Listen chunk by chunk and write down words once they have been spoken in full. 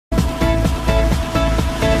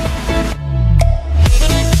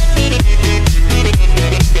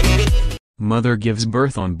Mother gives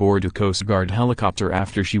birth on board a Coastguard helicopter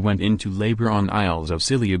after she went into labor on Isles of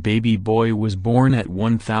Scilly. A baby boy was born at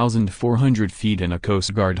 1,400 feet in a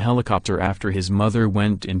Coastguard helicopter after his mother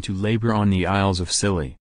went into labor on the Isles of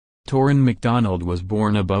Scilly. Torran MacDonald was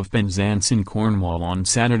born above Penzance in Cornwall on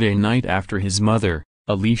Saturday night after his mother,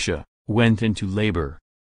 Alicia, went into labor.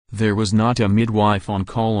 There was not a midwife on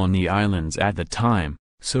call on the islands at the time,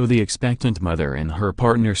 so the expectant mother and her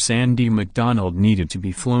partner Sandy MacDonald needed to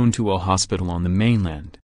be flown to a hospital on the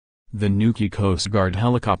mainland. The Nuki Coastguard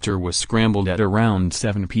helicopter was scrambled at around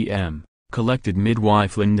 7 p.m., collected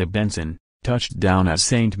midwife Linda Benson, touched down at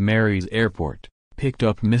St. Mary's Airport, picked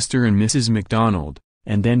up Mr. and Mrs. MacDonald,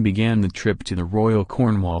 and then began the trip to the Royal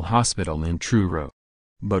Cornwall Hospital in Truro.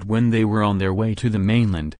 But when they were on their way to the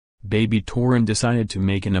mainland, baby Torran decided to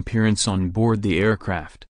make an appearance on board the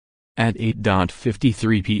aircraft. At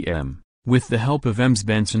 8:53 p.m., with the help of Ms.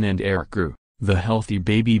 Benson and aircrew, the healthy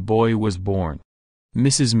baby boy was born.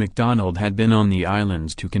 Mrs. MacDonald had been on the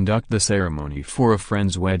islands to conduct the ceremony for a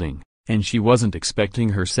friend's wedding, and she wasn't expecting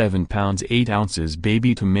her 7 pounds 8 ounces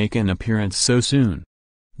baby to make an appearance so soon.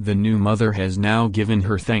 The new mother has now given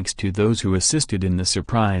her thanks to those who assisted in the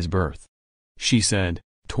surprise birth. She said,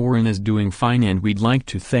 "Torran is doing fine and we'd like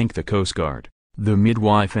to thank the Coastguard, the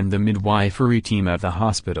midwife and the midwifery team at the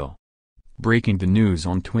hospital." Breaking the news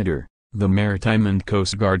on Twitter, the Maritime and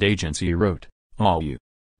Coastguard Agency wrote, "All you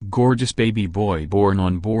gorgeous baby boy born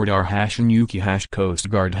on board our Nuki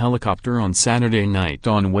Coastguard helicopter on Saturday night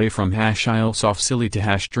on way from Isles of Scilly to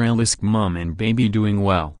Tralisk, mum and baby doing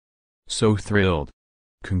well. So thrilled.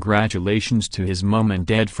 Congratulations to his mum and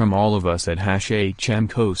dad from all of us at HM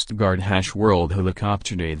Coastguard World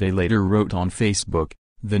Helicopter Day." They later wrote on Facebook,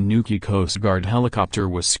 "The Nuki Coastguard helicopter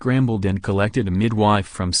was scrambled and collected a midwife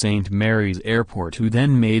from St. Mary's Airport who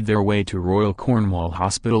then made their way to Royal Cornwall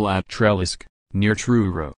Hospital at Tralisk, near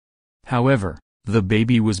Truro. However, the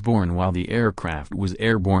baby was born while the aircraft was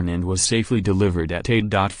airborne and was safely delivered at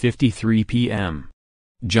 8:53 p.m.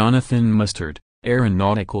 Jonathan Mustard,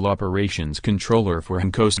 Aeronautical Operations Controller for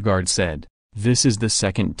Coastguard, said, "This is the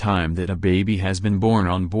second time that a baby has been born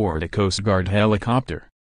on board a Coastguard helicopter.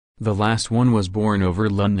 The last one was born over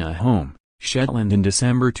Lunna Home, Shetland in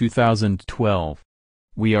December 2012.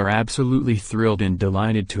 We are absolutely thrilled and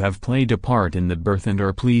delighted to have played a part in the birth and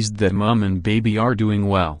are pleased that mum and baby are doing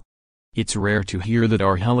well. It's rare to hear that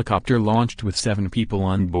our helicopter launched with 7 people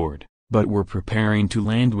on board, but we're preparing to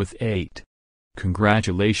land with 8.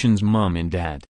 Congratulations mum and dad."